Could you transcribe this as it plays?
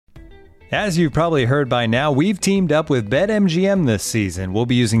As you've probably heard by now, we've teamed up with BetMGM this season. We'll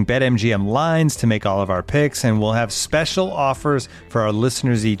be using BetMGM lines to make all of our picks, and we'll have special offers for our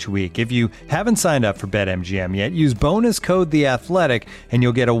listeners each week. If you haven't signed up for BetMGM yet, use bonus code The Athletic, and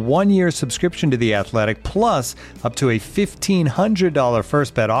you'll get a 1-year subscription to The Athletic, plus up to a $1,500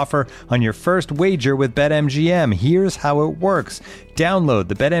 first bet offer on your first wager with BetMGM. Here's how it works. Download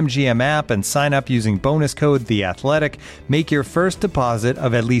the BetMGM app and sign up using bonus code The Athletic. Make your first deposit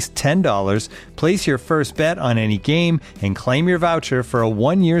of at least $10. Place your first bet on any game and claim your voucher for a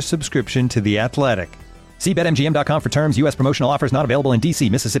 1-year subscription to The Athletic. See BetMGM.com for terms. U.S. promotional offers not available in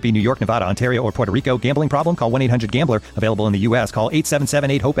D.C., Mississippi, New York, Nevada, Ontario, or Puerto Rico. Gambling problem? Call 1-800-GAMBLER. Available in the U.S. Call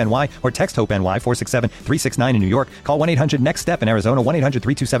 877-8-HOPE-NY or text HOPE-NY 467-369 in New York. Call 1-800-NEXT-STEP in Arizona.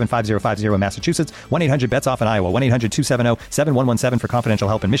 1-800-327-5050 in Massachusetts. 1-800-BETS-OFF in Iowa. 1-800-270-7117 for confidential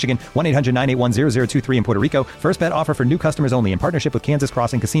help in Michigan. 1-800-981-0023 in Puerto Rico. First bet offer for new customers only in partnership with Kansas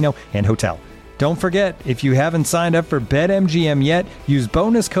Crossing Casino and Hotel. Don't forget, if you haven't signed up for BetMGM yet, use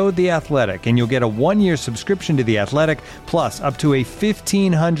bonus code The Athletic, and you'll get a 1-year subscription to The Athletic, plus up to a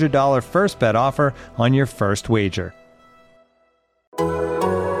 $1,500 first bet offer on your first wager.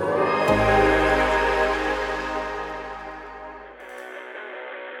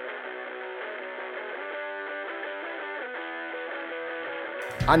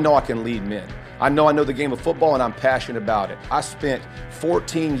 I know I can lead men. I know the game of football, and I'm passionate about it. I spent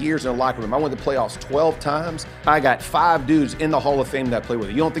 14 years in a locker room. I went to playoffs 12 times. I got 5 dudes in the Hall of Fame that I play with.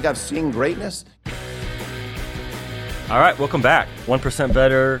 You don't think I've seen greatness? All right, welcome back. 1%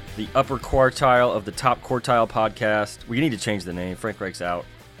 Better, the upper quartile of the top quartile podcast. We need to change the name. Frank Reich's out.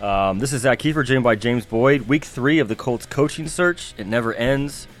 This is Zach Kiefer, joined by James Boyd. Week 3 of the Colts coaching search. It never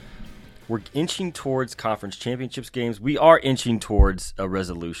ends. We're inching towards conference championships games. We are inching towards a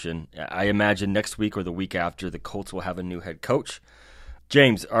resolution. I imagine next week or the week after, the Colts will have a new head coach.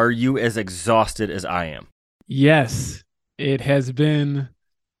 James, are you as exhausted as I am? Yes, it has been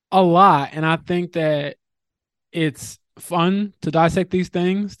a lot. And I think that it's fun to dissect these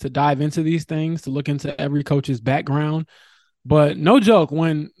things, to dive into these things, to look into every coach's background. But no joke,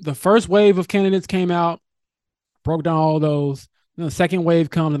 when the first wave of candidates came out, broke down all those. The second wave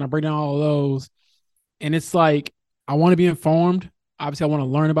comes and I break down all of those. And it's like, I want to be informed. Obviously, I want to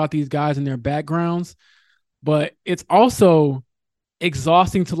learn about these guys and their backgrounds. But it's also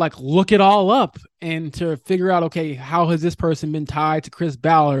exhausting to look it all up and to figure out, okay, how has this person been tied to Chris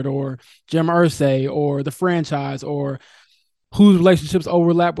Ballard or Jim Irsay or the franchise, or whose relationships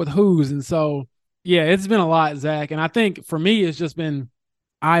overlap with whose. And so, yeah, it's been a lot, Zach. And I think for me, it's just been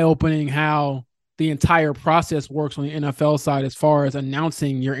eye-opening how the entire process works on the NFL side as far as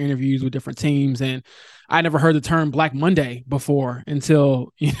announcing your interviews with different teams. And I never heard the term Black Monday before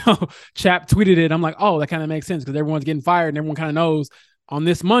until, Chap tweeted it. I'm like, oh, that kind of makes sense because everyone's getting fired and everyone kind of knows on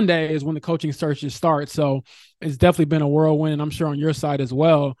this Monday is when the coaching searches start. So it's definitely been a whirlwind, and I'm sure on your side as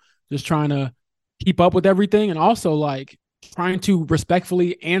well, just trying to keep up with everything and also trying to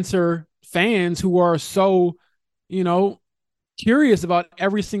respectfully answer fans who are so, curious about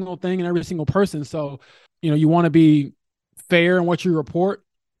every single thing and every single person. So, you want to be fair in what you report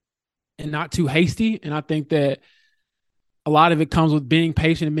and not too hasty. And I think that a lot of it comes with being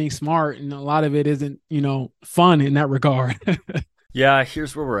patient and being smart. And a lot of it isn't, fun in that regard. Yeah,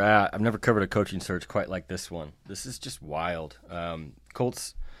 here's where we're at. I've never covered a coaching search quite like this one. This is just wild.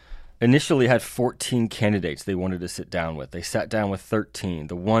 Colts initially had 14 candidates they wanted to sit down with. They sat down with 13,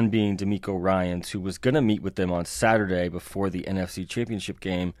 the one being DeMeco Ryans, who was going to meet with them on Saturday before the NFC Championship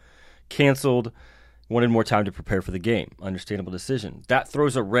game, canceled, wanted more time to prepare for the game. Understandable decision. That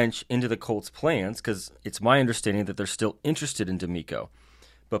throws a wrench into the Colts' plans because it's my understanding that they're still interested in DeMeco.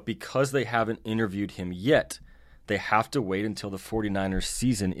 But because they haven't interviewed him yet, they have to wait until the 49ers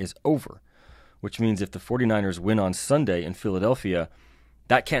season is over, which means if the 49ers win on Sunday in Philadelphia,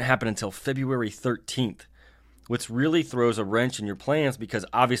 that can't happen until February 13th, which really throws a wrench in your plans because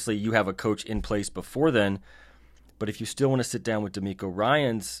obviously you have a coach in place before then. But if you still want to sit down with DeMeco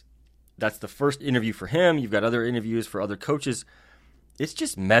Ryans, that's the first interview for him. You've got other interviews for other coaches. It's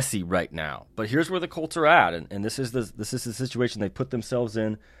just messy right now. But here's where the Colts are at, and this is the situation they put themselves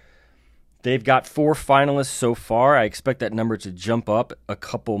in. They've got 4 finalists so far. I expect that number to jump up a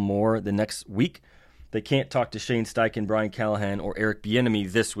couple more the next week. They can't talk to Shane Steichen, Brian Callahan, or Eric Bieniemy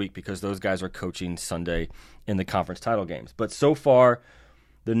this week because those guys are coaching Sunday in the conference title games. But so far,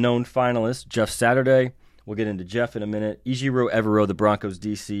 the known finalists, Jeff Saturday, we'll get into Jeff in a minute, Ejiro Evero, the Broncos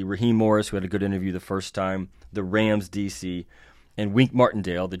DC, Raheem Morris, who had a good interview the first time, the Rams DC, and Wink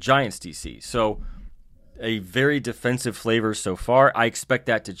Martindale, the Giants DC. So a very defensive flavor so far. I expect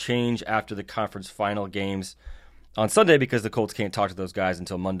that to change after the conference final games on Sunday because the Colts can't talk to those guys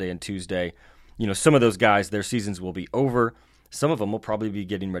until Monday and Tuesday. Some of those guys, their seasons will be over. Some of them will probably be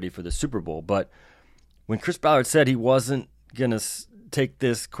getting ready for the Super Bowl. But when Chris Ballard said he wasn't going to take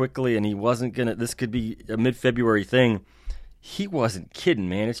this quickly and this could be a mid-February thing, he wasn't kidding,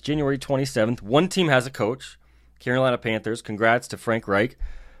 man. It's January 27th. One team has a coach, Carolina Panthers. Congrats to Frank Reich.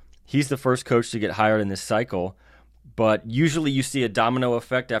 He's the first coach to get hired in this cycle. But usually you see a domino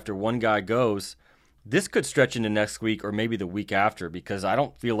effect after one guy goes. This could stretch into next week or maybe the week after because I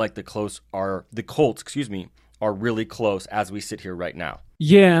don't feel like the Colts are really close as we sit here right now.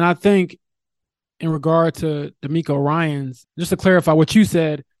 Yeah, and I think in regard to DeMeco Ryans, just to clarify what you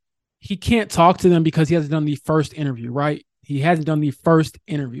said, he can't talk to them because he hasn't done the first interview, right? He hasn't done the first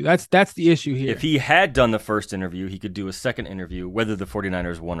interview. That's the issue here. If he had done the first interview, he could do a second interview, whether the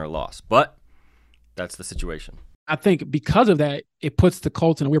 49ers won or lost. But that's the situation. I think because of that, it puts the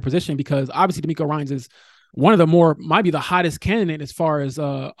Colts in a weird position because obviously DeMeco Ryans is one of the might be the hottest candidate as far as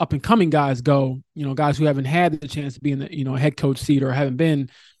up and coming guys go. Guys who haven't had the chance to be in the head coach seat or haven't been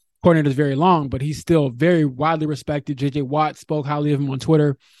coordinators very long, but he's still very widely respected. JJ Watt spoke highly of him on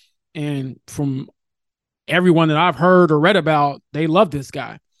Twitter, and from everyone that I've heard or read about, they love this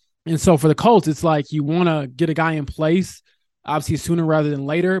guy. And so for the Colts, it's like you want to get a guy in place, obviously sooner rather than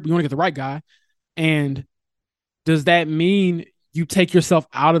later. But you want to get the right guy, and does that mean you take yourself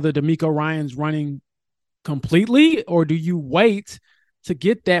out of the DeMeco Ryans running completely, or do you wait to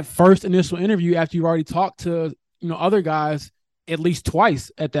get that first initial interview after you've already talked to other guys at least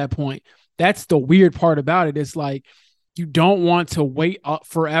twice at that point? That's the weird part about it. It's like you don't want to wait up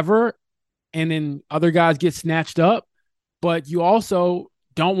forever and then other guys get snatched up, but you also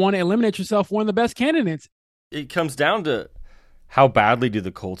don't want to eliminate yourself one of the best candidates. It comes down to how badly do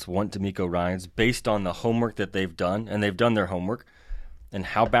the Colts want DeMeco Ryans based on the homework that they've done, and they've done their homework, and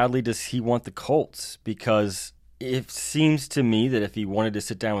how badly does he want the Colts? Because it seems to me that if he wanted to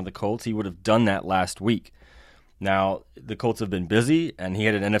sit down with the Colts, he would have done that last week. Now, the Colts have been busy, and he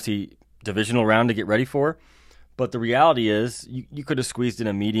had an NFC divisional round to get ready for, but the reality is you could have squeezed in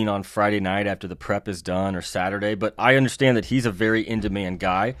a meeting on Friday night after the prep is done or Saturday, but I understand that he's a very in-demand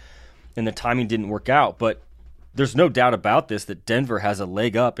guy, and the timing didn't work out, but there's no doubt about this that Denver has a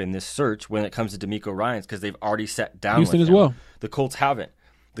leg up in this search when it comes to DeMeco Ryans because they've already sat down Houston with as him. well. The Colts haven't,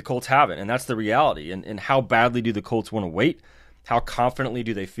 and that's the reality. And how badly do the Colts want to wait? How confidently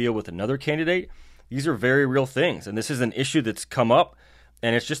do they feel with another candidate? These are very real things, and this is an issue that's come up,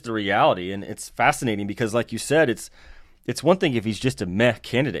 and it's just the reality. And it's fascinating because, like you said, it's one thing if he's just a meh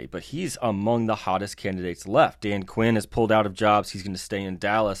candidate, but he's among the hottest candidates left. Dan Quinn has pulled out of jobs. He's going to stay in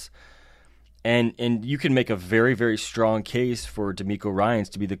Dallas. And you can make a very, very strong case for DeMeco Ryans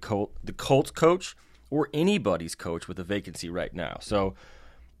to be the Colts coach or anybody's coach with a vacancy right now. So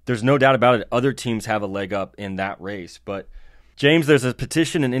there's no doubt about it. Other teams have a leg up in that race. But, James, there's a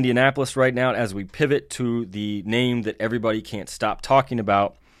petition in Indianapolis right now as we pivot to the name that everybody can't stop talking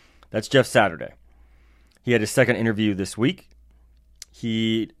about. That's Jeff Saturday. He had his second interview this week.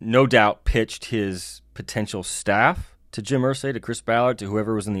 He no doubt pitched his potential staff to Jim Irsay, to Chris Ballard, to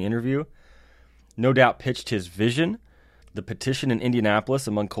whoever was in the interview. No doubt pitched his vision. The petition in Indianapolis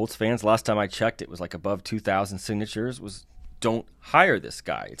among Colts fans, last time I checked, it was like above 2,000 signatures, was don't hire this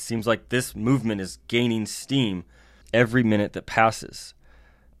guy. It seems like this movement is gaining steam every minute that passes.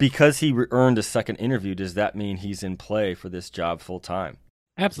 Because he earned a second interview, does that mean he's in play for this job full time?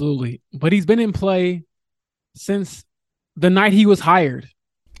 Absolutely. But he's been in play since the night he was hired.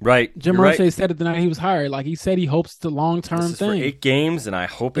 Right. Jim Irsay said it the night he was hired. Like he said, he hopes it's a long-term this is thing. For 8 games, and I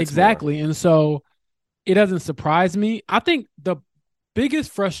hope it's exactly. more. And so it doesn't surprise me. I think the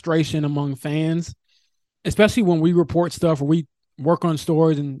biggest frustration among fans, especially when we report stuff or we work on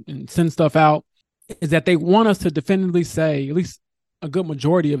stories and send stuff out, is that they want us to definitively say, at least a good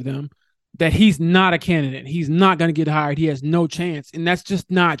majority of them, that he's not a candidate. He's not going to get hired. He has no chance. And that's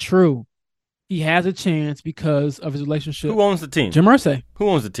just not true. He has a chance because of his relationship. Who owns the team? Jim Irsay. Who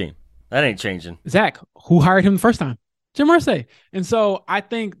owns the team? That ain't changing. Zach, who hired him the first time? Jim Irsay. And so I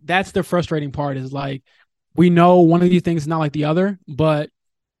think that's the frustrating part is like, we know one of these things is not like the other, but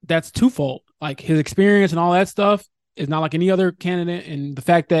that's twofold. Like his experience and all that stuff is not like any other candidate. And the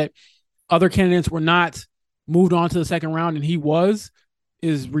fact that other candidates were not moved on to the second round and he was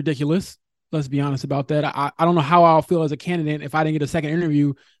is ridiculous. Let's be honest about that. I don't know how I'll feel as a candidate if I didn't get a second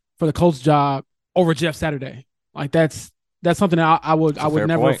interview for the Colts job over Jeff Saturday. Like that's something that I would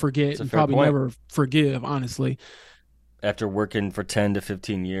never forget and probably never forgive, honestly. After working for 10 to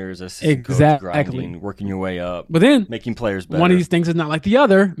 15 years as exactly. coach, grinding, working your way up, but then making players better. One of these things is not like the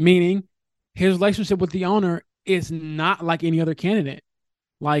other, meaning his relationship with the owner is not like any other candidate.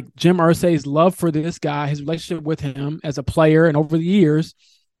 like Jim Irsay's love for this guy, his relationship with him as a player and over the years,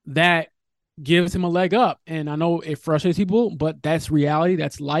 that gives him a leg up. And I know it frustrates people, but that's reality.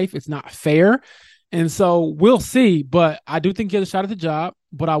 That's life. It's not fair. And so we'll see. But I do think he has a shot at the job.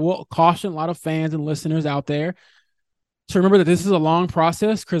 But I will caution a lot of fans and listeners out there to remember that this is a long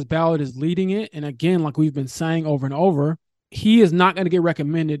process. Chris Ballard is leading it. And again, like we've been saying over and over, he is not going to get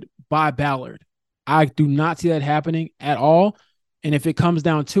recommended by Ballard. I do not see that happening at all. And if it comes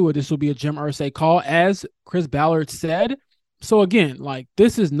down to it, this will be a Jim Irsay call, as Chris Ballard said. So again, like,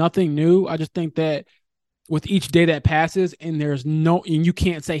 this is nothing new. I just think that with each day that passes and you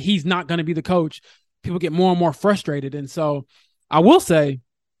can't say he's not going to be the coach, people get more and more frustrated. And so I will say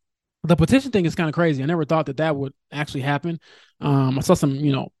the petition thing is kind of crazy. I never thought that would actually happen. I saw some,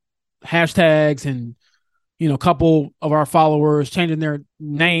 hashtags and, a couple of our followers changing their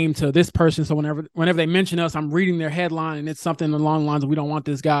name to this person. So whenever they mention us, I'm reading their headline and it's something along the lines of, we don't want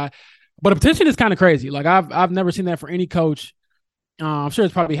this guy. But a petition is kind of crazy. Like, I've never seen that for any coach. I'm sure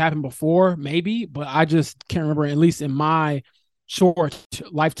it's probably happened before, maybe, but I just can't remember, at least in my short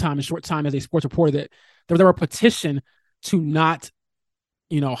lifetime and short time as a sports reporter, that there were a petition to not,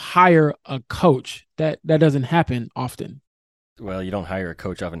 hire a coach. That doesn't happen often. Well, you don't hire a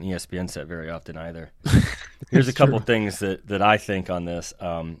coach off an ESPN set very often either. Here's a couple things that I think on this.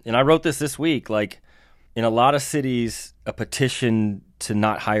 And I wrote this week. Like, in a lot of cities, a petition to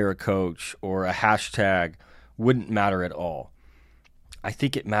not hire a coach or a hashtag wouldn't matter at all. I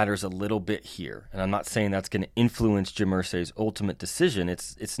think it matters a little bit here. And I'm not saying that's going to influence Jim Irsay's ultimate decision.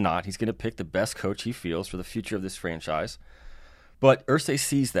 It's not. He's going to pick the best coach he feels for the future of this franchise. But Irsay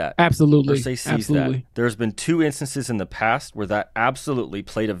sees that. Absolutely. Irsay sees that. There's been 2 instances in the past where that absolutely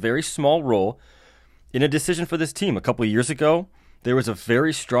played a very small role in a decision for this team. A couple of years ago, there was a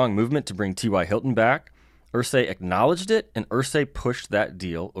very strong movement to bring T.Y. Hilton back. Irsay acknowledged it, and Irsay pushed that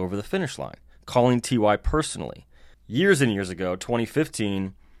deal over the finish line, calling T.Y. personally. Years and years ago,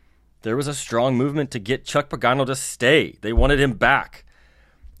 2015, there was a strong movement to get Chuck Pagano to stay. They wanted him back.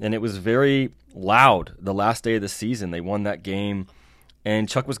 And it was very loud the last day of the season. They won that game, and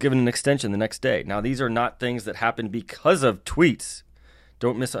Chuck was given an extension the next day. Now, these are not things that happened because of tweets.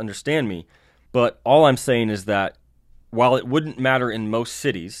 Don't misunderstand me. But all I'm saying is that while it wouldn't matter in most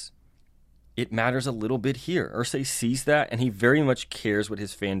cities, it matters a little bit here. Irsay sees that, and he very much cares what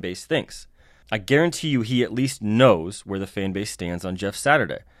his fan base thinks. I guarantee you he at least knows where the fan base stands on Jeff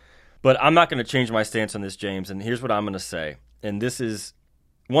Saturday. But I'm not going to change my stance on this, James, and here's what I'm going to say. And this is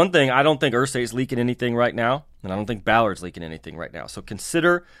one thing. I don't think Irsay's leaking anything right now, and I don't think Ballard's leaking anything right now. So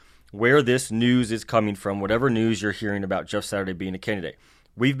consider where this news is coming from, whatever news you're hearing about Jeff Saturday being a candidate.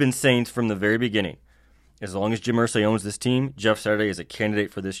 We've been saying from the very beginning, as long as Jim Irsay owns this team, Jeff Saturday is a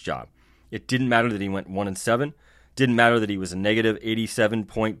candidate for this job. It didn't matter that he went 1-7. Didn't matter that he was a negative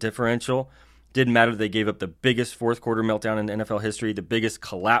 87-point differential. Didn't matter that they gave up the biggest fourth quarter meltdown in NFL history, the biggest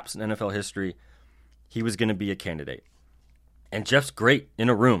collapse in NFL history. He was going to be a candidate. And Jeff's great in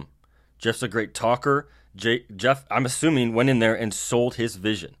a room. Jeff's a great talker. Jeff, I'm assuming, went in there and sold his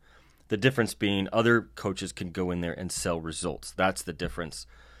vision. The difference being other coaches can go in there and sell results. That's the difference.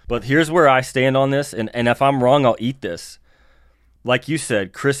 But here's where I stand on this, and if I'm wrong, I'll eat this. Like you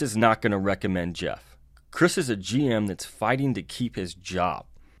said, Chris is not going to recommend Jeff. Chris is a GM that's fighting to keep his job,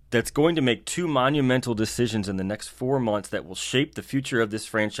 that's going to make 2 monumental decisions in the next 4 months that will shape the future of this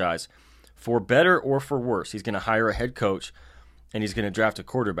franchise for better or for worse. He's going to hire a head coach, and he's going to draft a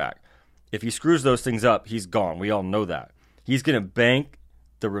quarterback. If he screws those things up, he's gone. We all know that. He's going to bank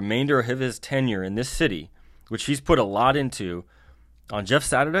the remainder of his tenure in this city, which he's put a lot into, on Jeff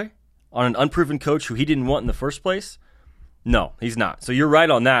Saturday, on an unproven coach who he didn't want in the first place. No, he's not. So you're right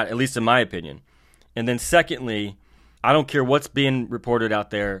on that, at least in my opinion. And then secondly, I don't care what's being reported out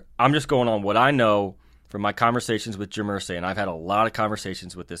there. I'm just going on what I know from my conversations with Jim Irsay, and I've had a lot of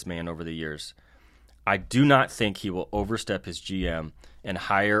conversations with this man over the years. I do not think he will overstep his GM and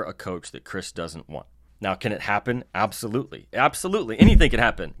hire a coach that Chris doesn't want. Now, can it happen? Absolutely. Absolutely. Anything can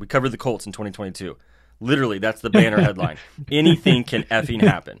happen. We covered the Colts in 2022. Literally, that's the banner headline. Anything can effing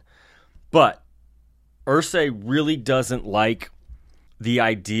happen. But Irsay really doesn't like the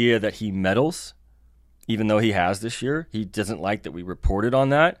idea that he meddles, even though he has this year. He doesn't like that we reported on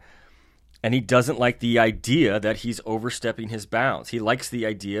that. And he doesn't like the idea that he's overstepping his bounds. He likes the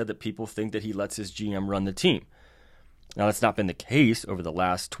idea that people think that he lets his GM run the team. Now, that's not been the case over the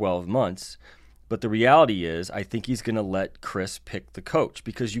last 12 months. But the reality is, I think he's going to let Chris pick the coach,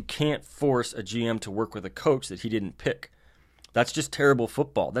 because you can't force a GM to work with a coach that he didn't pick. That's just terrible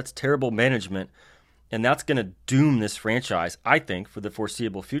football. That's terrible management. And that's going to doom this franchise, I think, for the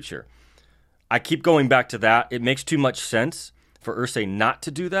foreseeable future. I keep going back to that. It makes too much sense. for Irsay not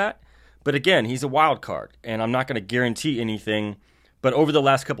to do that. But again, he's a wild card, and I'm not going to guarantee anything. But over the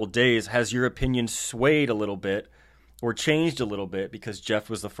last couple of days, has your opinion swayed a little bit or changed a little bit because Jeff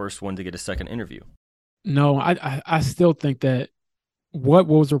was the first one to get a second interview? No, I still think that what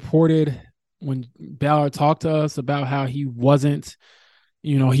was reported when Ballard talked to us about how he wasn't,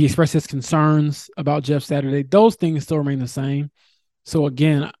 he expressed his concerns about Jeff Saturday, those things still remain the same. So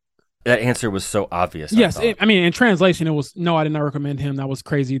again, that answer was so obvious. Yes. In translation, it was, no, I did not recommend him. That was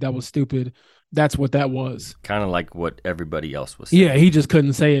crazy. That was stupid. That's what that was. Kind of like what everybody else was saying. Yeah, he just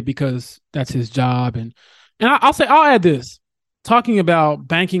couldn't say it because that's his job. And I'll add this. Talking about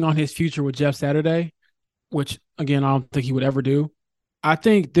banking on his future with Jeff Saturday, which, again, I don't think he would ever do. I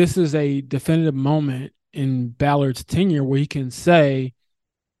think this is a definitive moment in Ballard's tenure where he can say,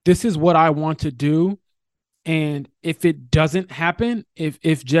 this is what I want to do. And if it doesn't happen,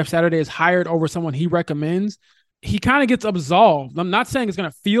 if Jeff Saturday is hired over someone he recommends, he kind of gets absolved. I'm not saying it's going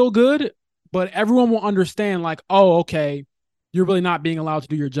to feel good, but everyone will understand like, oh, okay, you're really not being allowed to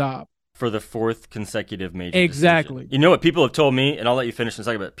do your job. For the fourth consecutive major Exactly. decision. You know what people have told me, and I'll let you finish in a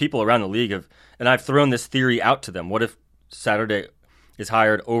second, but people around the league have, and I've thrown this theory out to them. What if Saturday is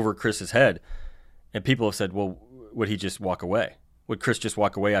hired over Chris's head? And people have said, well, would he just walk away? Would Chris just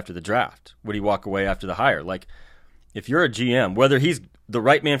walk away after the draft? Would he walk away after the hire? Like, if you're a GM, whether he's the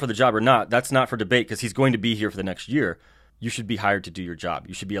right man for the job or not, that's not for debate because he's going to be here for the next year. You should be hired to do your job.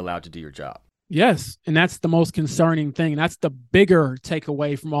 You should be allowed to do your job. Yes, and that's the most concerning thing. That's the bigger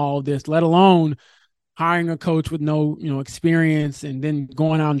takeaway from all of this, let alone hiring a coach with no, experience and then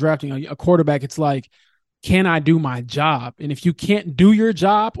going out and drafting a quarterback. It's like, can I do my job? And if you can't do your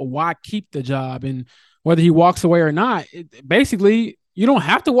job, why keep the job? And whether he walks away or not, basically, you don't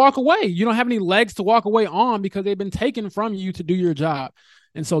have to walk away. You don't have any legs to walk away on because they've been taken from you to do your job.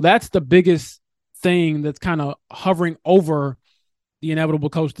 And so that's the biggest thing that's kind of hovering over the inevitable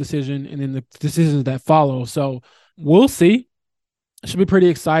coach decision and then the decisions that follow. So we'll see. It should be pretty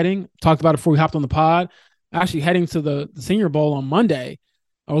exciting. Talked about it before we hopped on the pod. Actually heading to the Senior Bowl on Monday,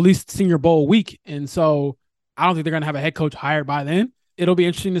 or at least Senior Bowl week. And so I don't think they're going to have a head coach hired by then. It'll be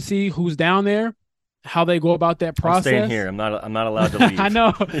interesting to see who's down there, how they go about that process. I'm staying here. I'm not allowed to leave. I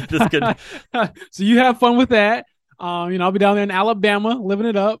know. So you have fun with that. I'll be down there in Alabama, living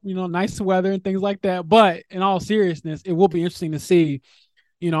it up, nice weather and things like that. But in all seriousness, it will be interesting to see.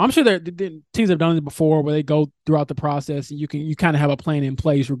 I'm sure the teams have done it before where they go throughout the process and you kind of have a plan in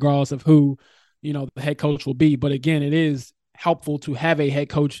place regardless of who, the head coach will be. But again, it is helpful to have a head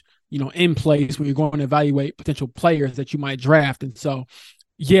coach, in place when you're going to evaluate potential players that you might draft. And so,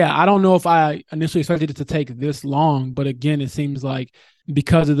 yeah, I don't know if I initially expected it to take this long, but again, it seems like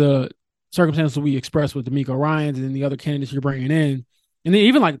because of the circumstances we expressed with DeMeco Ryans and the other candidates you're bringing in, and then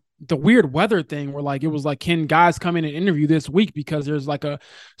even like the weird weather thing where like it was like, can guys come in and interview this week because there's like a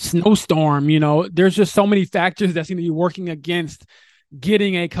snowstorm? There's just so many factors that seem to be working against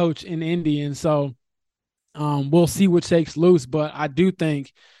getting a coach in Indy. And so we'll see what shakes loose. But I do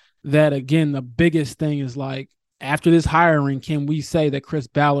think that, again, the biggest thing is like, after this hiring, can we say that Chris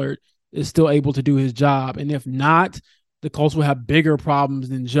Ballard is still able to do his job? And if not, the Colts will have bigger problems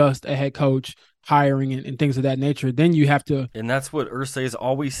than just a head coach hiring and things of that nature. Then you have to. And that's what Irsay has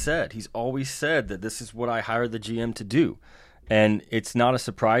always said. He's always said that this is what I hired the GM to do. And it's not a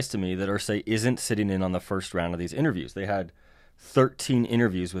surprise to me that Irsay isn't sitting in on the first round of these interviews. They had 13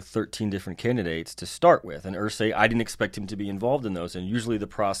 interviews with 13 different candidates to start with. And Irsay, I didn't expect him to be involved in those. And usually the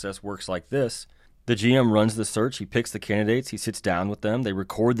process works like this. The GM runs the search. He picks the candidates. He sits down with them. They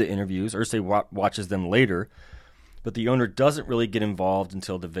record the interviews. Irsay watches them later. But the owner doesn't really get involved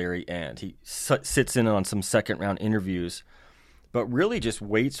until the very end. He sits in on some second-round interviews, but really just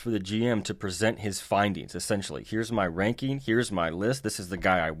waits for the GM to present his findings, essentially. Here's my ranking. Here's my list. This is the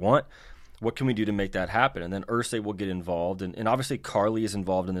guy I want. What can we do to make that happen? And then Irsay will get involved. And obviously Carly is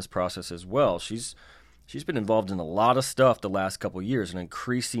involved in this process as well. She's been involved in a lot of stuff the last couple of years, an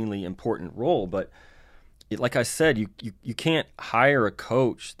increasingly important role. But like I said, you can't hire a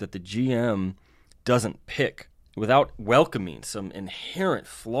coach that the GM doesn't pick without welcoming some inherent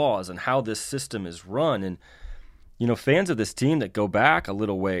flaws in how this system is run. And, fans of this team that go back a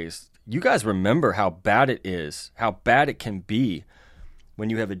little ways, you guys remember how bad it is, how bad it can be when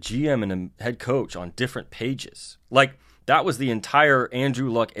you have a GM and a head coach on different pages. Like, that was the entire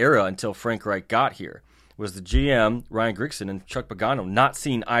Andrew Luck era until Frank Reich got here, was the GM, Ryan Grigson, and Chuck Pagano not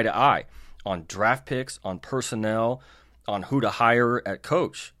seeing eye to eye on draft picks, on personnel, on who to hire at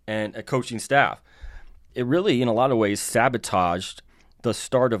coach and at coaching staff. It really, in a lot of ways, sabotaged the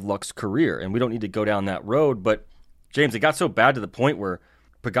start of Luck's career. And we don't need to go down that road. But, James, it got so bad to the point where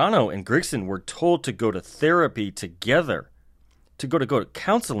Pagano and Grigson were told to go to therapy together to go to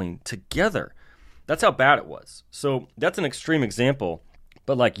counseling together. That's how bad it was. So that's an extreme example.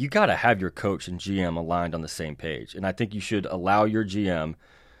 But, like, you got to have your coach and GM aligned on the same page. And I think you should allow your GM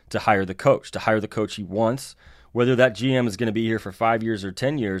to hire the coach he wants. Whether that GM is going to be here for 5 years or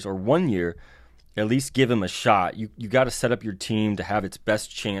 10 years or 1 year, at least give him a shot. You got to set up your team to have its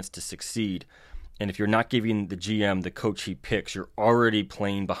best chance to succeed. And if you're not giving the GM the coach he picks, you're already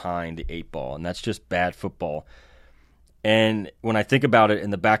playing behind the 8 ball. And that's just bad football. And when I think about it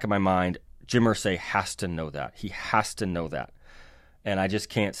in the back of my mind, Jim Irsay has to know that. He has to know that. And I just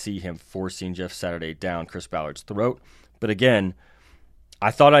can't see him forcing Jeff Saturday down Chris Ballard's throat. But again,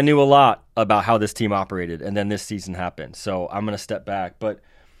 I thought I knew a lot about how this team operated, and then this season happened. So I'm going to step back. But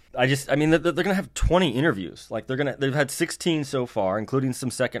they're going to have 20 interviews. Like, they've had 16 so far, including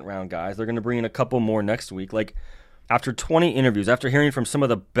some second-round guys. They're going to bring in a couple more next week. Like, after 20 interviews, after hearing from some of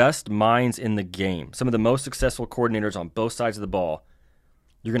the best minds in the game, some of the most successful coordinators on both sides of the ball,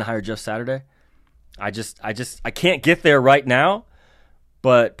 you're going to hire Jeff Saturday? I can't get there right now.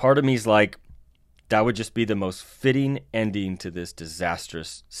 But part of me is like, that would just be the most fitting ending to this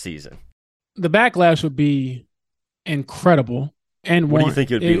disastrous season. The backlash would be incredible. And what do you think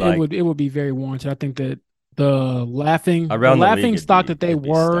it would be like? It would be very warranted. I think that the laughing stock that they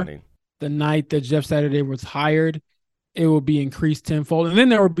were the night that Jeff Saturday was hired, it would be increased tenfold. And then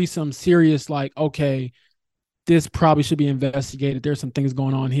there would be some serious, like, okay, this probably should be investigated. There's some things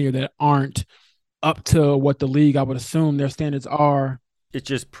going on here that aren't up to what the league, I would assume, their standards are. It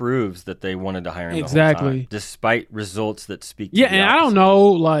just proves that they wanted to hire him exactly the whole time, despite results that speak to yeah, the and opposite. I don't know,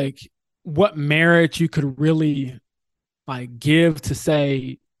 like, what merit you could really, like, give to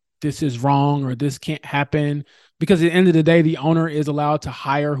say this is wrong or this can't happen. Because at the end of the day, the owner is allowed to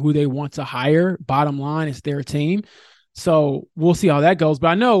hire who they want to hire. Bottom line, it's their team. So we'll see how that goes. But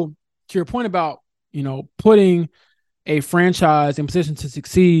I know, to your point about, putting a franchise in position to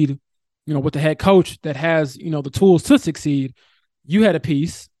succeed, with the head coach that has, the tools to succeed. You had a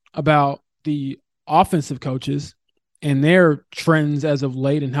piece about the offensive coaches and their trends as of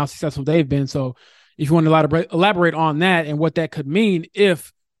late and how successful they've been. So if you want to elaborate on that and what that could mean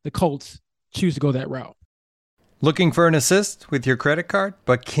if the Colts choose to go that route. Looking for an assist with your credit card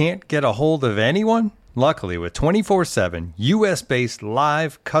but can't get a hold of anyone? Luckily, with 24/7 U.S.-based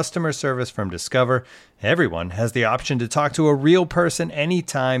live customer service from Discover, everyone has the option to talk to a real person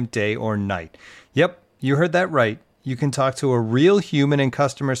anytime, day or night. Yep, you heard that right. You can talk to a real human in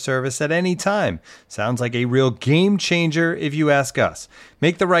customer service at any time. Sounds like a real game changer if you ask us.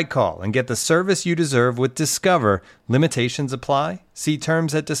 Make the right call and get the service you deserve with Discover. Limitations apply. See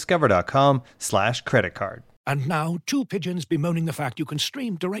terms at discover.com/creditcard. And now, two pigeons bemoaning the fact you can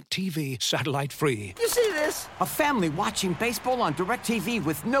stream DirecTV satellite-free. You see this? A family watching baseball on DirecTV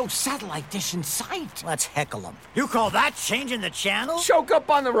with no satellite dish in sight. Let's heckle them. You call that changing the channel? Choke up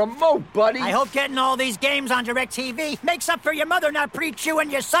on the remote, buddy. I hope getting all these games on DirecTV makes up for your mother not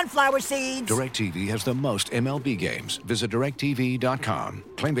pre-chewing your sunflower seeds. DirecTV has the most MLB games. Visit DirecTV.com.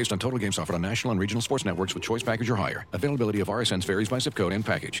 Claim based on total games offered on national and regional sports networks with choice package or higher. Availability of RSNs varies by zip code and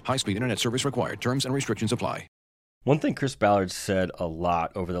package. High-speed internet service required. Terms and restrictions apply. One thing Chris Ballard said a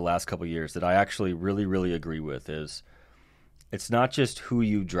lot over the last couple of years that I actually really, really agree with is it's not just who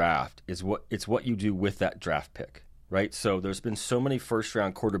you draft, it's what you do with that draft pick, right? So there's been so many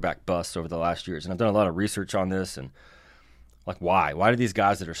first-round quarterback busts over the last years, and I've done a lot of research on this, and like why? Why do these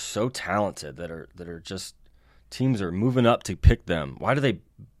guys that are so talented, that are just teams are moving up to pick them, why do they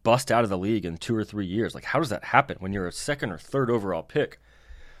bust out of the league in 2 or 3 years? Like, how does that happen when you're a second or third overall pick?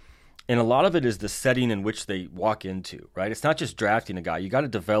 And a lot of it is the setting in which they walk into, right? It's not just drafting a guy. You got to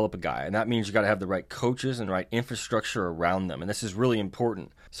develop a guy, and that means you got to have the right coaches and the right infrastructure around them, and this is really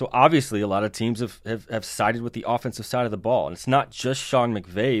important. So obviously a lot of teams have sided with the offensive side of the ball, and it's not just Sean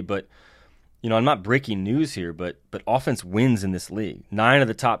McVay, but I'm not breaking news here, but offense wins in this league. 9 of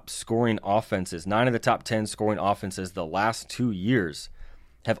the top 10 scoring offenses the last 2 years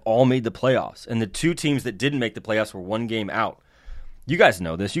have all made the playoffs, and the 2 teams that didn't make the playoffs were 1 game out. You guys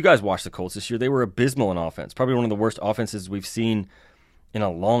know this. You guys watched the Colts this year. They were abysmal in offense. Probably one of the worst offenses we've seen in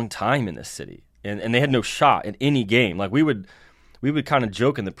a long time in this city. And they had no shot in any game. Like, we would kind of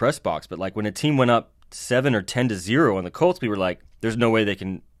joke in the press box, but like when a team went up 7 or 10-0 on the Colts, we were like, there's no way they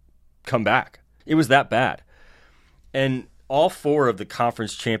can come back. It was that bad. And all 4 of the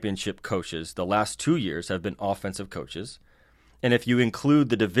conference championship coaches the last 2 years have been offensive coaches. And if you include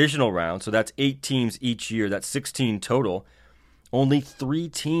the divisional round, so that's 8 teams each year, that's 16 total. Only 3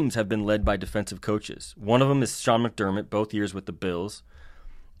 teams have been led by defensive coaches. One of them is Sean McDermott, both years with the Bills,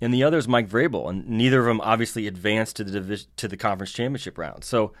 and the other is Mike Vrabel, and neither of them obviously advanced to the conference championship round.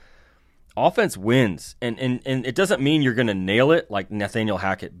 So offense wins. And it doesn't mean you're going to nail it like Nathaniel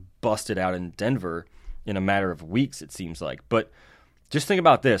Hackett busted out in Denver in a matter of weeks, it seems like. But just think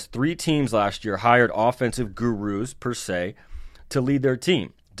about this. 3 teams last year hired offensive gurus, per se, to lead their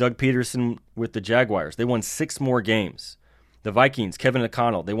team. Doug Peterson with the Jaguars. They won 6 more games. The Vikings, Kevin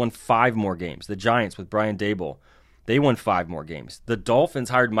O'Connell, they won 5 more games. The Giants with Brian Daboll, they won 5 more games. The Dolphins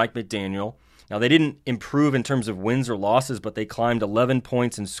hired Mike McDaniel. Now, they didn't improve in terms of wins or losses, but they climbed 11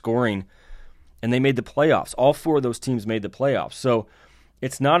 points in scoring, and they made the playoffs. All 4 of those teams made the playoffs. So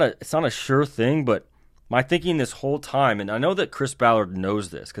it's not a sure thing, but my thinking this whole time, and I know that Chris Ballard knows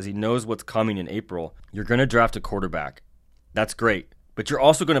this because he knows what's coming in April, you're going to draft a quarterback. That's great. But you're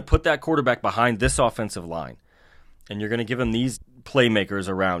also going to put that quarterback behind this offensive line, and you're going to give him these playmakers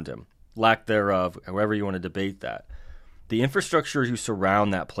around him, lack thereof, however you want to debate that. The infrastructure you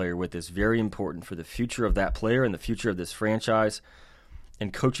surround that player with is very important for the future of that player and the future of this franchise,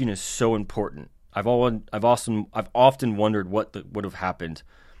 and coaching is so important. I've often wondered what would have happened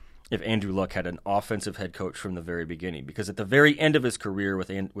if Andrew Luck had an offensive head coach from the very beginning, because at the very end of his career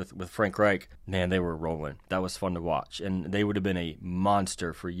with Frank Reich, man, they were rolling. That was fun to watch, and they would have been a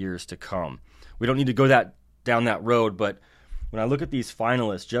monster for years to come. We don't need to go down that road, but when I look at these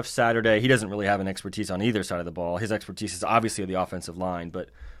finalists, Jeff Saturday, he doesn't really have an expertise on either side of the ball. His expertise is obviously on the offensive line, but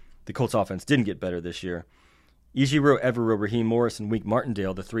the Colts offense didn't get better this year. Ejiro Evero, Raheem Morris, and Wink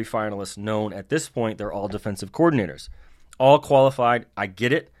Martindale, the 3 finalists known at this point, they're all defensive coordinators. All qualified. I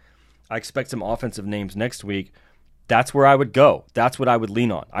get it. I expect some offensive names next week. That's where I would go. That's what I would lean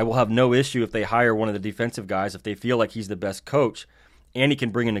on. I will have no issue if they hire one of the defensive guys if they feel like he's the best coach and he can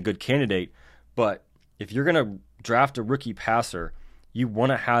bring in a good candidate. But if you're going to draft a rookie passer, you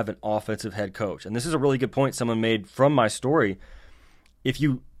want to have an offensive head coach. And this is a really good point someone made from my story. If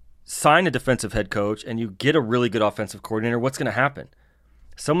you sign a defensive head coach and you get a really good offensive coordinator, what's going to happen?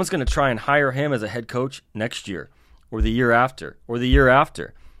 Someone's going to try and hire him as a head coach next year or the year after or the year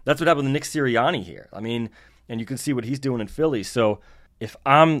after. That's what happened to Nick Sirianni here. I mean, and you can see what he's doing in Philly. So if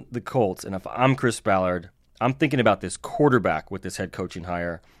I'm the Colts and if I'm Chris Ballard, I'm thinking about this quarterback with this head coaching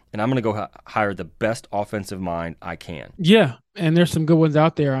hire, and I'm going to go hire the best offensive mind I can. Yeah, and there's some good ones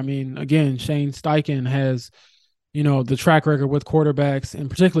out there. I mean, again, Shane Steichen has, the track record with quarterbacks, and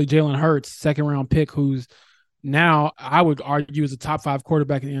particularly Jalen Hurts, second-round pick, who's now, I would argue, is a top 5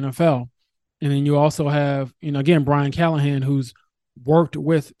 quarterback in the NFL. And then you also have, again, Brian Callahan, who's worked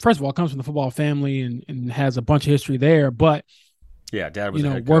with, first of all, comes from the football family and has a bunch of history there, but yeah, dad was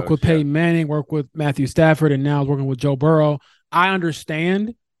worked with Peyton Manning, worked with Matthew Stafford, and now is working with Joe Burrow. I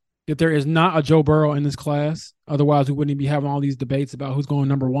understand that there is not a Joe Burrow in this class. Otherwise, we wouldn't be having all these debates about who's going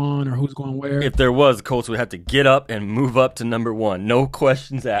number 1 or who's going where. If there was, the Colts would have to get up and move up to number 1. No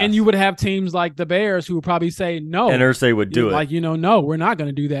questions asked. And you would have teams like the Bears who would probably say no. And Irsay would do it. Like, no, we're not going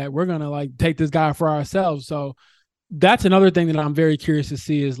to do that. We're going to take this guy for ourselves. So that's another thing that I'm very curious to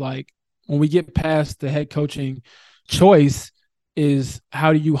see is when we get past the head coaching choice is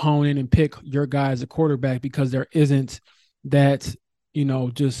how do you hone in and pick your guy as a quarterback, because there isn't that,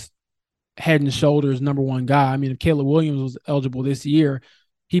 just head and shoulders number 1 guy. I mean, if Caleb Williams was eligible this year,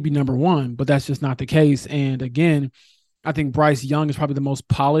 he'd be number 1, but that's just not the case. And again, I think Bryce Young is probably the most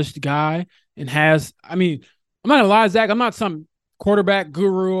polished guy and I'm not going to lie, Zach, I'm not some quarterback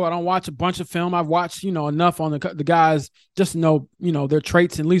guru. I don't watch a bunch of film. I've watched, enough on the guys just to know, their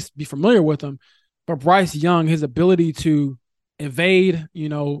traits and at least be familiar with them. But Bryce Young, his ability to evade,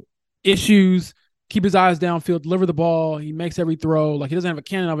 issues, keep his eyes downfield, deliver the ball. He makes every throw. He doesn't have a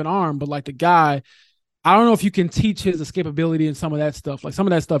cannon of an arm, but the guy, I don't know if you can teach his escapability and some of that stuff. Some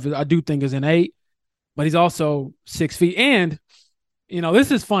of that stuff I do think is innate, but he's also 6 feet. And,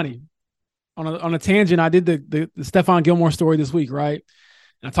 this is funny. On a tangent, I did the Stephon Gilmore story this week, right?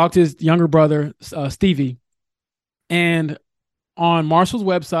 And I talked to his younger brother, Stevie. And on Marshall's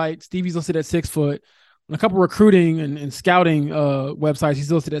website, Stevie's listed at 6 foot. On a couple recruiting and scouting websites, he's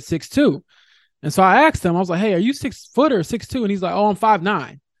listed at 6'2". And so I asked him, I was like, hey, are you 6 foot or 6'2"? And he's like, oh, I'm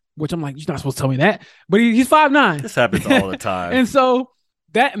 5'9", which I'm like, you're not supposed to tell me that. But he's 5'9". This happens all the time. And so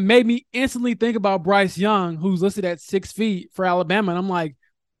that made me instantly think about Bryce Young, who's listed at 6 feet for Alabama. And I'm like,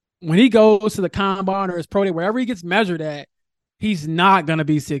 when he goes to the combine or his pro day, wherever he gets measured at, he's not going to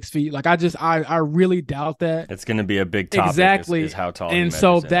be 6 feet. I really doubt that. It's going to be a big topic. Exactly. Is how tall. And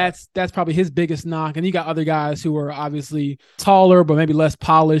so that's probably his biggest knock. And you got other guys who are obviously taller, but maybe less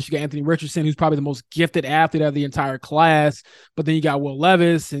polished. You got Anthony Richardson, who's probably the most gifted athlete of the entire class. But then you got Will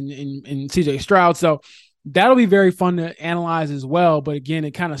Levis and CJ Stroud. So that'll be very fun to analyze as well. But again,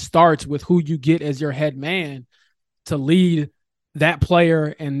 it kind of starts with who you get as your head man to lead that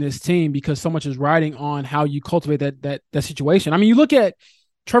player and this team, because so much is riding on how you cultivate that situation. I mean, you look at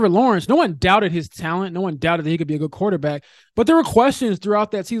Trevor Lawrence, no one doubted his talent. No one doubted that he could be a good quarterback. But there were questions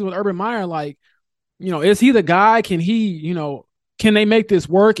throughout that season with Urban Meyer, like, is he the guy? Can he, can they make this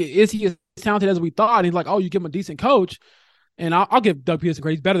work? Is he as talented as we thought? And he's like, oh, you give him a decent coach. And I'll give Doug Peterson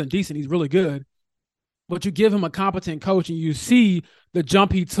credit. He's better than decent. He's really good. But you give him a competent coach and you see the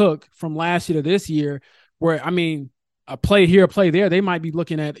jump he took from last year to this year where, a play here, a play there, they might be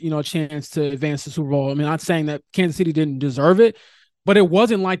looking at, a chance to advance the Super Bowl. I'm not saying that Kansas City didn't deserve it, but it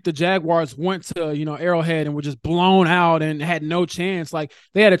wasn't like the Jaguars went to, Arrowhead and were just blown out and had no chance. Like,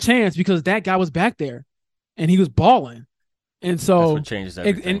 they had a chance because that guy was back there and he was balling. And so that's what changes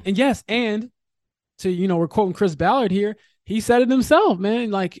everything. And yes, and to, we're quoting Chris Ballard here. He said it himself,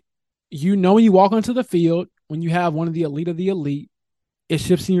 man. Like, when you walk onto the field, when you have one of the elite, it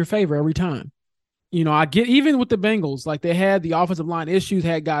shifts in your favor every time. I get, even with the Bengals, like, they had the offensive line issues,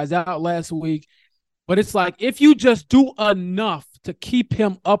 had guys out last week, but it's like, if you just do enough to keep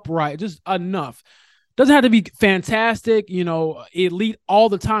him upright, just enough, doesn't have to be fantastic, elite all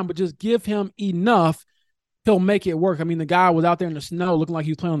the time, but just give him enough, he'll make it work. The guy was out there in the snow looking like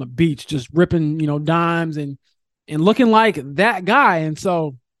he was playing on the beach, just ripping, dimes and looking like that guy. And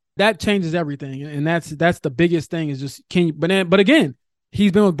so that changes everything. And that's the biggest thing, is just, but again,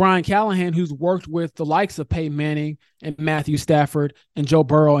 he's been with Brian Callahan, who's worked with the likes of Peyton Manning and Matthew Stafford and Joe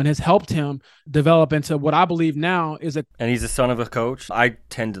Burrow, and has helped him develop into what I believe now is and he's the son of a coach. I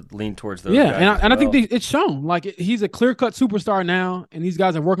tend to lean towards those guys. Yeah, and I think it's shown. Like, he's a clear-cut superstar now, and these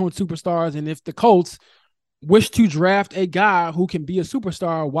guys are working with superstars. And if the Colts wish to draft a guy who can be a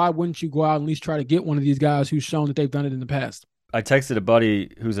superstar, why wouldn't you go out and at least try to get one of these guys who's shown that they've done it in the past? I texted a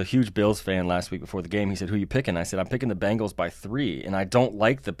buddy who's a huge Bills fan last week before the game. He said, who you picking? I said, I'm picking the Bengals by 3, and I don't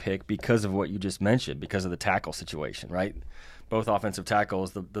like the pick because of what you just mentioned, because of the tackle situation, right? Both offensive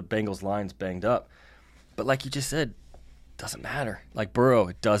tackles, the Bengals line's banged up. But like you just said, doesn't matter. Like Burrow,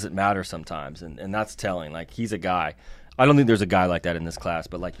 it doesn't matter sometimes, and that's telling. Like, he's a guy. I don't think there's a guy like that in this class,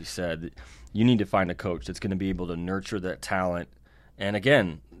 but like you said, you need to find a coach that's going to be able to nurture that talent. And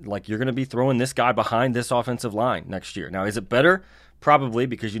again, like, you're going to be throwing this guy behind this offensive line next year. Now, is it better? Probably,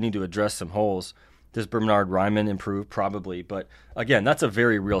 because you need to address some holes. Does Bernhard Raimann improve? Probably. But again, that's a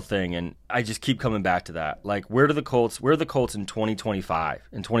very real thing, and I just keep coming back to that. Like, where are the Colts in 2025,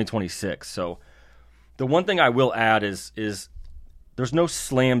 in 2026? So the one thing I will add is there's no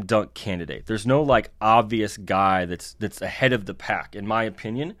slam dunk candidate. There's no, like, obvious guy that's ahead of the pack, in my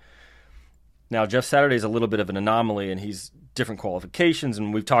opinion. Now, Jeff Saturday is a little bit of an anomaly, and he's different qualifications,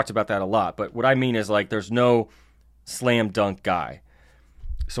 and we've talked about that a lot. But what I mean is, like, there's no slam dunk guy.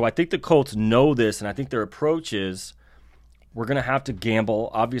 So I think the Colts know this, and I think their approach is, we're going to have to gamble,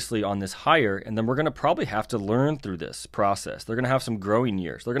 obviously, on this hire, and then we're going to probably have to learn through this process. They're going to have some growing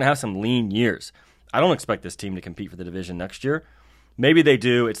years. They're going to have some lean years. I don't expect this team to compete for the division next year. Maybe they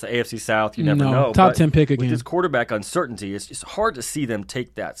do. It's the AFC South. You never know. Top 10 pick again. With this quarterback uncertainty, it's hard to see them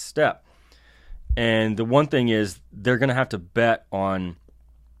take that step. And the one thing is, they're going to have to bet on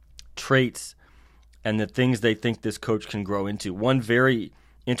traits and the things they think this coach can grow into. One very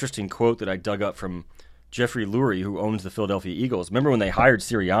interesting quote that I dug up from Jeffrey Lurie, who owns the Philadelphia Eagles. Remember when they hired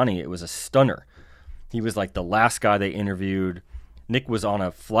Sirianni? It was a stunner. He was like the last guy they interviewed. Nick was on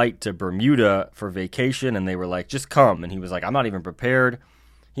a flight to Bermuda for vacation, and they were like, just come. And he was like, I'm not even prepared.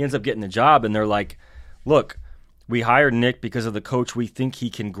 He ends up getting the job, and they're like, look, we hired Nick because of the coach we think he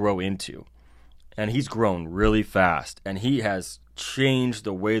can grow into. And he's grown really fast, and he has changed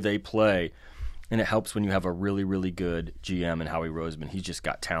the way they play. And it helps when you have a really, really good GM and Howie Roseman. He's just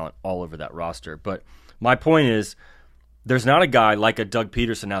got talent all over that roster. But my point is, there's not a guy like a Doug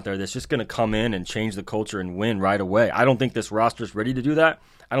Peterson out there that's just going to come in and change the culture and win right away. I don't think this roster is ready to do that.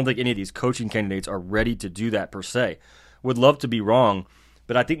 I don't think any of these coaching candidates are ready to do that per se. Would love to be wrong,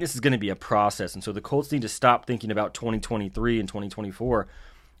 but I think this is going to be a process. And so the Colts need to stop thinking about 2023 and 2024.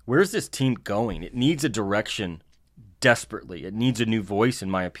 Where's this team going? It needs a direction desperately. It needs a new voice, in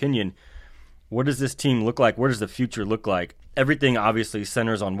my opinion. What does this team look like? Where does the future look like? Everything obviously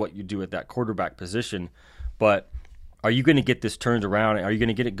centers on what you do at that quarterback position, but are you going to get this turned around? Are you going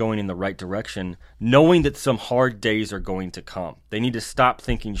to get it going in the right direction, knowing that some hard days are going to come? They need to stop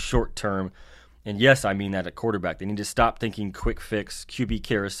thinking short term, and yes, I mean that at quarterback. They need to stop thinking quick fix, QB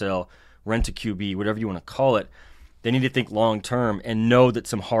carousel, rent a QB, whatever you want to call it. They need to think long term and know that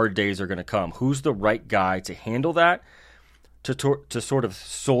some hard days are going to come. Who's the right guy to handle that, to sort of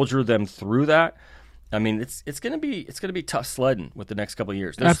soldier them through that? I mean, it's going to be tough sledding with the next couple of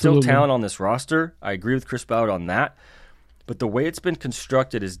years. There's Absolutely. Still talent on this roster. I agree with Chris Ballard on that. But the way it's been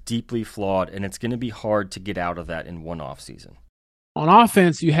constructed is deeply flawed, and it's going to be hard to get out of that in one offseason. On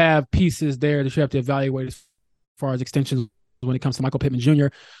offense, you have pieces there that you have to evaluate as far as extensions when it comes to Michael Pittman Jr.,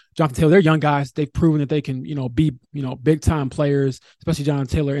 Jonathan Taylor. They're young guys. They've proven that they can, be, big time players, especially Jonathan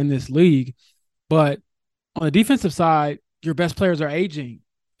Taylor in this league. But on the defensive side, your best players are aging.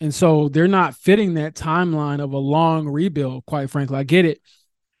 And so they're not fitting that timeline of a long rebuild, quite frankly. I get it.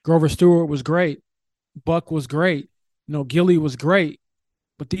 Grover Stewart was great. Buck was great. Gilly was great.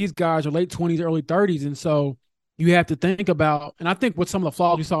 But these guys are late 20s, early 30s. And so you have to think about, and I think with some of the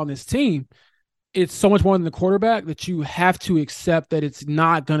flaws we saw on this team, it's so much more than the quarterback that you have to accept that it's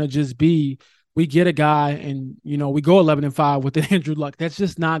not going to just be, we get a guy and, we go 11-5 with Andrew Luck. That's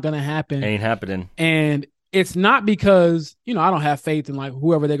just not going to happen. Ain't happening. And it's not because, I don't have faith in like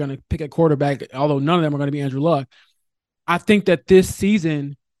whoever they're going to pick at quarterback, although none of them are going to be Andrew Luck. I think that this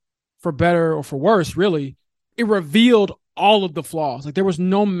season, for better or for worse, really, it revealed all of the flaws. Like there was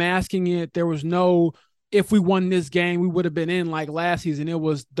no masking it. There was no, if we won this game, we would have been in like last season. It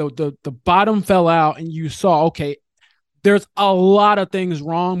was the bottom fell out and you saw, okay, there's a lot of things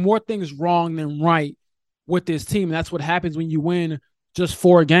wrong, more things wrong than right with this team. And that's what happens when you win just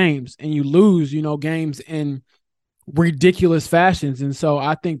 4 games and you lose, games in ridiculous fashions. And so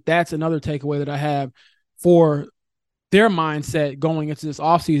I think that's another takeaway that I have for their mindset going into this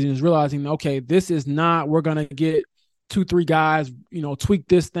offseason is realizing, okay, this is not, we're going to get 2-3 guys, tweak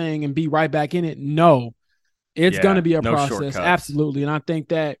this thing and be right back in it. No, it's going to be a process. Shortcuts. Absolutely. And I think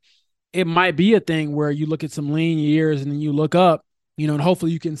that it might be a thing where you look at some lean years and then you look up, and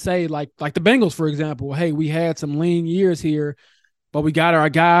hopefully you can say like the Bengals, for example, hey, we had some lean years here, but we got our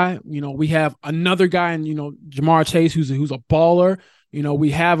guy, we have another guy in, Jamar Chase, who's a baller.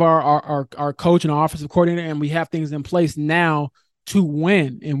 We have our coach and our offensive coordinator, and we have things in place now to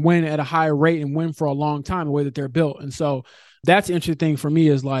win and win at a higher rate and win for a long time, the way that they're built. And so that's the interesting thing for me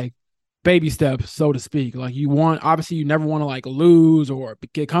is like baby steps, so to speak. Like obviously you never want to like lose or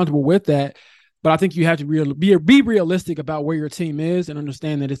get comfortable with that, but I think you have to be realistic about where your team is and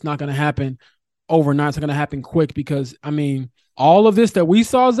understand that it's not going to happen overnight. It's not going to happen quick because, all of this that we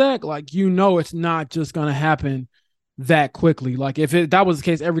saw, Zach, like, it's not just going to happen that quickly. Like if that was the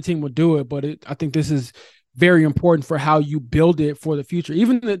case, every team would do it. But I think this is very important for how you build it for the future.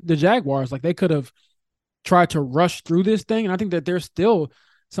 Even the Jaguars, like they could have tried to rush through this thing. And I think that there's still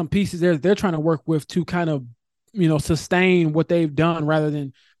some pieces there that they're trying to work with to kind of, sustain what they've done rather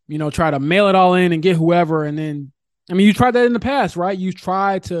than, try to mail it all in and get whoever. And then, you tried that in the past, right? You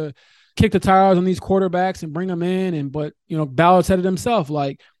tried to kick the tires on these quarterbacks and bring them in. But Ballard said it himself,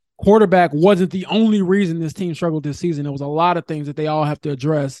 like quarterback wasn't the only reason this team struggled this season. There was a lot of things that they all have to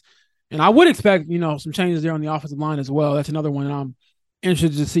address. And I would expect, some changes there on the offensive line as well. That's another one I'm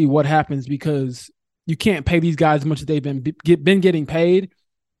interested to see what happens because you can't pay these guys as much as they've been getting paid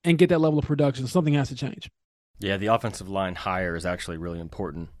and get that level of production. Something has to change. Yeah, the offensive line hire is actually really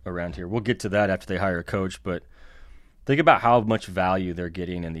important around here. We'll get to that after they hire a coach, but think about how much value they're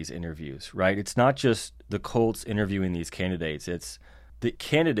getting in these interviews, right? It's not just the Colts interviewing these candidates. It's the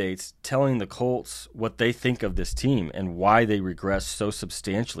candidates telling the Colts what they think of this team and why they regressed so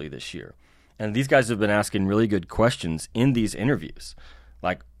substantially this year. And these guys have been asking really good questions in these interviews.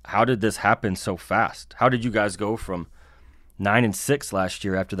 Like, how did this happen so fast? How did you guys go from 9-6 last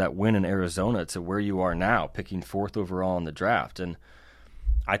year after that win in Arizona to where you are now, picking 4th overall in the draft? And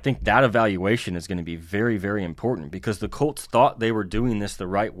I think that evaluation is going to be very, very important because the Colts thought they were doing this the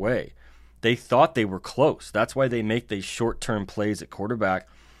right way. They thought they were close. That's why they make these short-term plays at quarterback,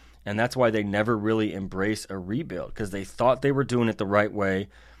 and that's why they never really embrace a rebuild because they thought they were doing it the right way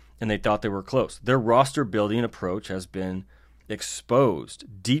and they thought they were close. Their roster-building approach has been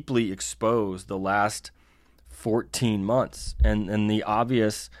exposed, deeply exposed the last 14 months, and the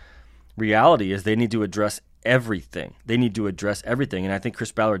obvious reality is they need to address everything. They need to address everything, and I think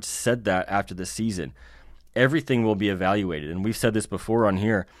Chris Ballard said that after the season. Everything will be evaluated, and we've said this before on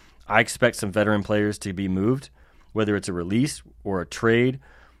here. I expect some veteran players to be moved, whether it's a release or a trade.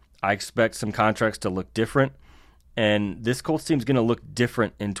 I expect some contracts to look different, and this Colts team is going to look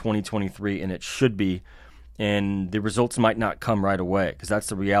different in 2023, and it should be, and the results might not come right away because that's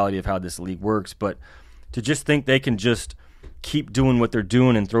the reality of how this league works, but to just think they can just keep doing what they're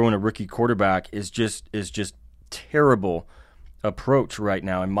doing and throwing a rookie quarterback is just terrible approach right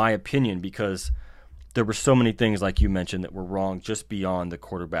now, in my opinion, because there were so many things, like you mentioned, that were wrong just beyond the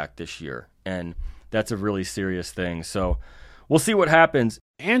quarterback this year. And that's a really serious thing. So we'll see what happens.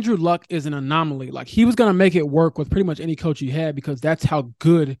 Andrew Luck is an anomaly. Like he was going to make it work with pretty much any coach he had because that's how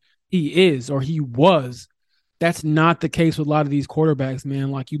good he is or he was. That's not the case with a lot of these quarterbacks,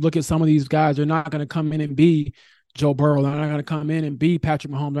 man. Like you look at some of these guys, they're not going to come in and be Joe Burrow. They're not going to come in and be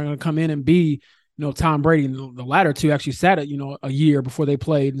Patrick Mahomes. They're going to come in and be, Tom Brady. And the latter two actually sat it, a year before they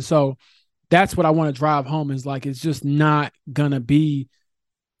played. And so that's what I want to drive home is like, it's just not going to be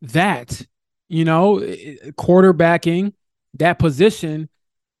that, quarterbacking, that position,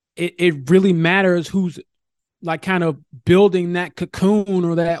 it really matters who's like kind of building that cocoon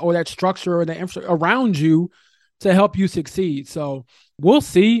or that structure or that infrastructure around you to help you succeed. So we'll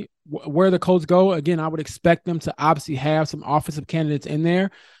see where the Colts go. Again, I would expect them to obviously have some offensive candidates in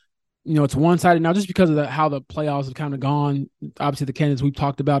there. It's one-sided now just because of how the playoffs have kind of gone. Obviously, the candidates we've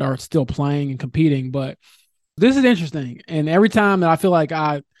talked about are still playing and competing, but this is interesting. And every time that I feel like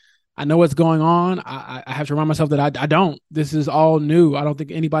I know what's going on, I have to remind myself that I don't. This is all new. I don't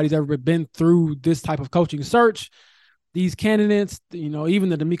think anybody's ever been through this type of coaching search. These candidates, even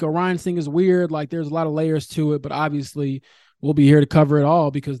the D'Amico Ryans thing is weird. Like, there's a lot of layers to it, but obviously we'll be here to cover it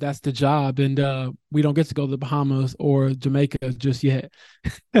all because that's the job. And we don't get to go to the Bahamas or Jamaica just yet.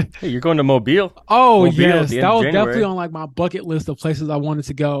 Hey, you're going to Mobile. Oh, Mobile yes. That was January. definitely on like my bucket list of places I wanted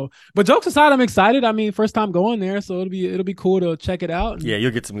to go. But jokes aside, I'm excited. I mean, first time going there, so it'll be cool to check it out. Yeah,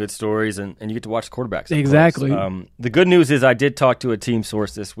 you'll get some good stories and you get to watch quarterbacks. Exactly. The good news is I did talk to a team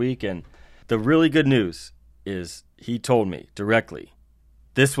source this week, and the really good news is he told me directly,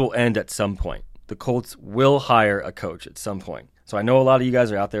 this will end at some point. The Colts will hire a coach at some point. So I know a lot of you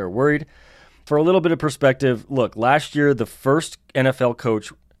guys are out there worried. For a little bit of perspective, look, last year the first NFL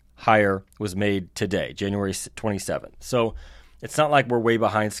coach hire was made today, January 27th. So it's not like we're way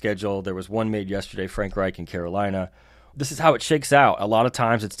behind schedule. There was one made yesterday, Frank Reich in Carolina. This is how it shakes out. A lot of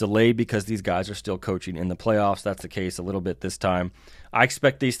times it's delayed because these guys are still coaching in the playoffs. That's the case a little bit this time. I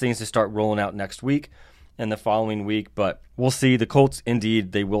expect these things to start rolling out next week and the following week, but we'll see. The Colts,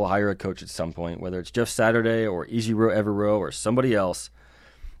 indeed, they will hire a coach at some point, whether it's Jeff Saturday or Ejiro Evero or somebody else.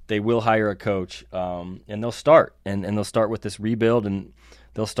 They will hire a coach, and they'll start. And they'll start with this rebuild, and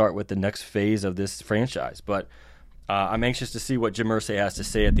they'll start with the next phase of this franchise. But I'm anxious to see what Jim Irsay has to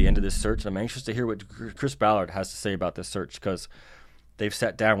say at the end of this search. I'm anxious to hear what Chris Ballard has to say about this search because they've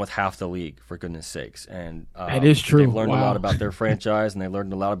sat down with half the league, for goodness sakes. And that is true. They've learned a lot about their franchise, and they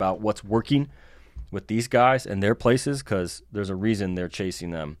learned a lot about what's working with these guys and their places because there's a reason they're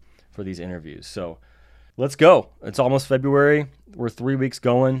chasing them for these interviews. So let's go. It's almost February. We're 3 weeks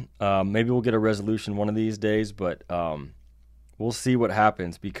going. Maybe we'll get a resolution one of these days, but we'll see what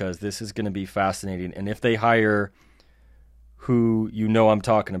happens because this is going to be fascinating. And if they hire who I'm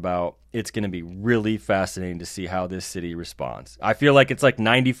talking about, it's going to be really fascinating to see how this city responds. I feel like it's like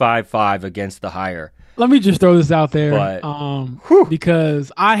 95-5 against the hire. Let me just throw this out there But,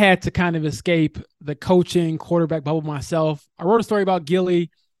 because I had to kind of escape the coaching quarterback bubble myself. I wrote a story about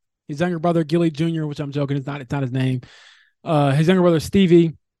Gilly, his younger brother, Gilly Jr., which I'm joking, it's not his name. His younger brother,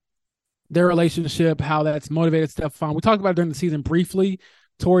 Stevie, their relationship, how that's motivated Stephon. We talked about it during the season briefly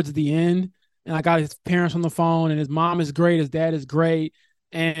towards the end, and I got his parents on the phone, and his mom is great, his dad is great.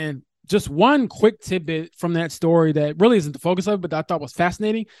 And just one quick tidbit from that story that really isn't the focus of it, but I thought was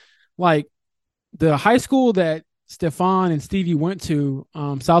fascinating. Like, the high school that Stephon and Stevie went to,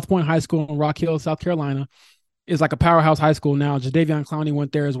 South Point High School in Rock Hill, South Carolina, is like a powerhouse high school now. Jadeveon Clowney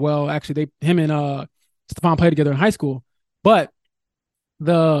went there as well. Actually, him and Stephon played together in high school. But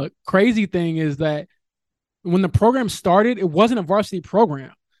the crazy thing is that when the program started, it wasn't a varsity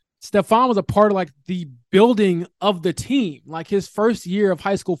program. Stephon was a part of like the building of the team. Like, his first year of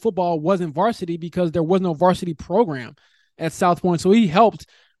high school football wasn't varsity because there was no varsity program at South Point. So he helped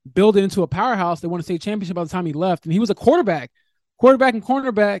build it into a powerhouse. They won a state championship by the time he left. And he was a quarterback and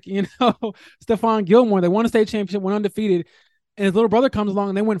cornerback, Stephon Gilmore. They won a state championship, went undefeated. And his little brother comes along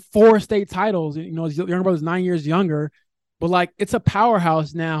and they win 4 state titles. His younger brother's 9 years younger. But like, it's a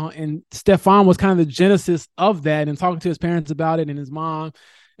powerhouse now. And Stephon was kind of the genesis of that, and talking to his parents about it and his mom.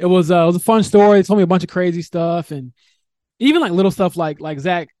 It was a fun story. He told me a bunch of crazy stuff. And even like little stuff like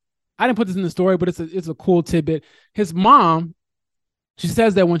Zach, I didn't put this in the story, but it's a cool tidbit. His mom, she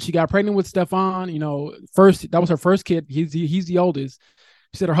says that when she got pregnant with Stephon, that was her first kid. He's the oldest.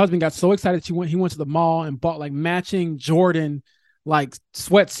 She said her husband got so excited he went to the mall and bought like matching Jordan like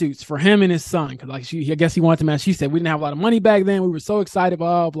sweatsuits for him and his son. Cause like I guess he wanted to match. She said we didn't have a lot of money back then. We were so excited,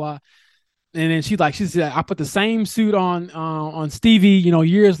 blah, blah. And then she said, I put the same suit on Stevie,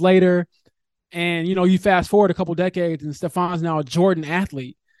 years later. And, you fast forward a couple decades and Stephon's now a Jordan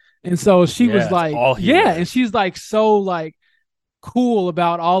athlete. And so she was like, and she's like, so like cool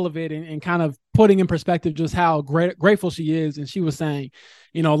about all of it and kind of putting in perspective just how grateful she is. And she was saying,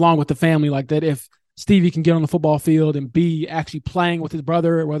 along with the family, like that if Stevie can get on the football field and be actually playing with his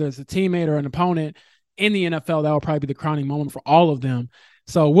brother, whether it's a teammate or an opponent in the NFL, that will probably be the crowning moment for all of them.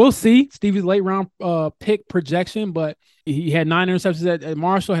 So we'll see. Stevie's late round pick projection, but he had 9 interceptions at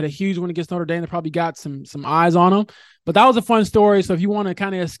Marshall, had a huge one against Notre Dame that probably got some eyes on him. But that was a fun story. So if you want to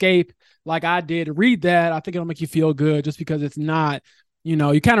kind of escape like I did, read that. I think it'll make you feel good just because it's not,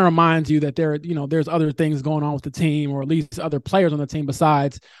 it kind of reminds you that there's other things going on with the team, or at least other players on the team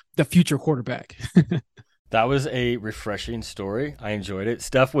besides the future quarterback. That was a refreshing story. I enjoyed it.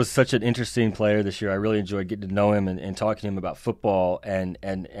 Steph was such an interesting player this year. I really enjoyed getting to know him and talking to him about football. And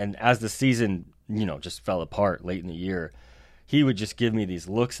as the season, just fell apart late in the year, he would just give me these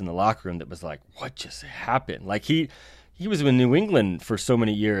looks in the locker room that was like, what just happened? Like he was in New England for so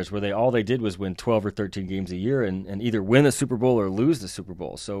many years where all they did was win 12 or 13 games a year and either win the Super Bowl or lose the Super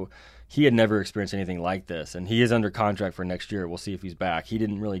Bowl. So he had never experienced anything like this. And he is under contract for next year. We'll see if he's back. He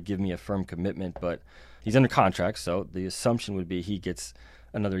didn't really give me a firm commitment, but he's under contract, so the assumption would be he gets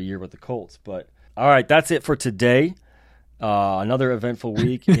another year with the Colts. But all right, that's it for today. Another eventful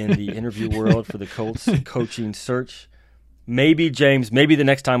week in the interview world for the Colts coaching search. Maybe, James, maybe the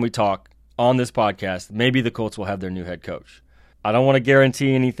next time we talk on this podcast, maybe the Colts will have their new head coach. I don't want to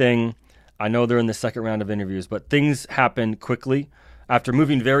guarantee anything. I know they're in the second round of interviews, but things happen quickly. After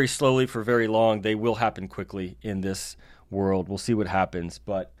moving very slowly for very long, they will happen quickly in this world. We'll see what happens,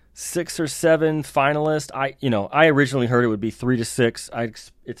 but 6 or 7 finalists. I originally heard it would be 3 to 6.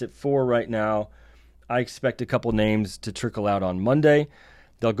 It's at 4 right now. I expect a couple names to trickle out on Monday.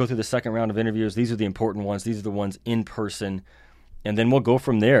 They'll go through the second round of interviews. These are the important ones. These are the ones in person. And then we'll go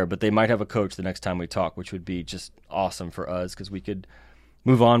from there. But they might have a coach the next time we talk, which would be just awesome for us because we could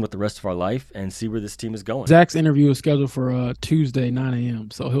move on with the rest of our life and see where this team is going. Zach's interview is scheduled for Tuesday, 9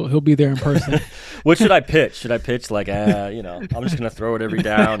 a.m., so he'll be there in person. What should I pitch? Should I pitch like, I'm just going to throw it every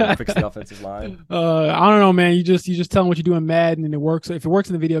down and fix the offensive line? I don't know, man. You just tell them what you do in Madden, and it works. If it works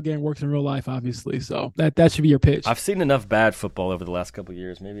in the video game, it works in real life, obviously. So that should be your pitch. I've seen enough bad football over the last couple of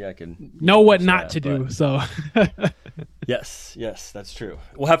years. Maybe I can know what not to do. So Yes, that's true.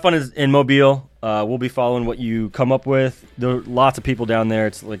 We'll have fun in Mobile. We'll be following what you come up with. There are lots of people down there.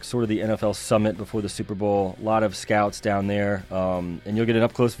 It's like sort of the NFL summit before the Super Bowl. A lot of scouts down there, and you'll get an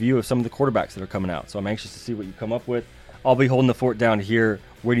up-close view of some of the quarterbacks that are coming out. So I'm anxious to see what you come up with. I'll be holding the fort down here,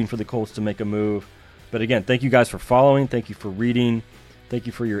 waiting for the Colts to make a move. But again, thank you guys for following. Thank you for reading. Thank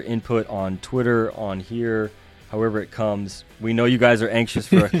you for your input on Twitter, on here, however it comes. We know you guys are anxious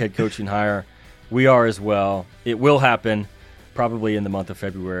for a head coaching hire. We are as well. It will happen probably in the month of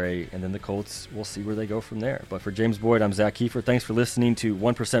February, and then the Colts, we'll see where they go from there. But for James Boyd, I'm Zach Kiefer. Thanks for listening to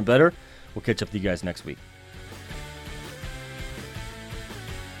 1% Better. We'll catch up with you guys next week.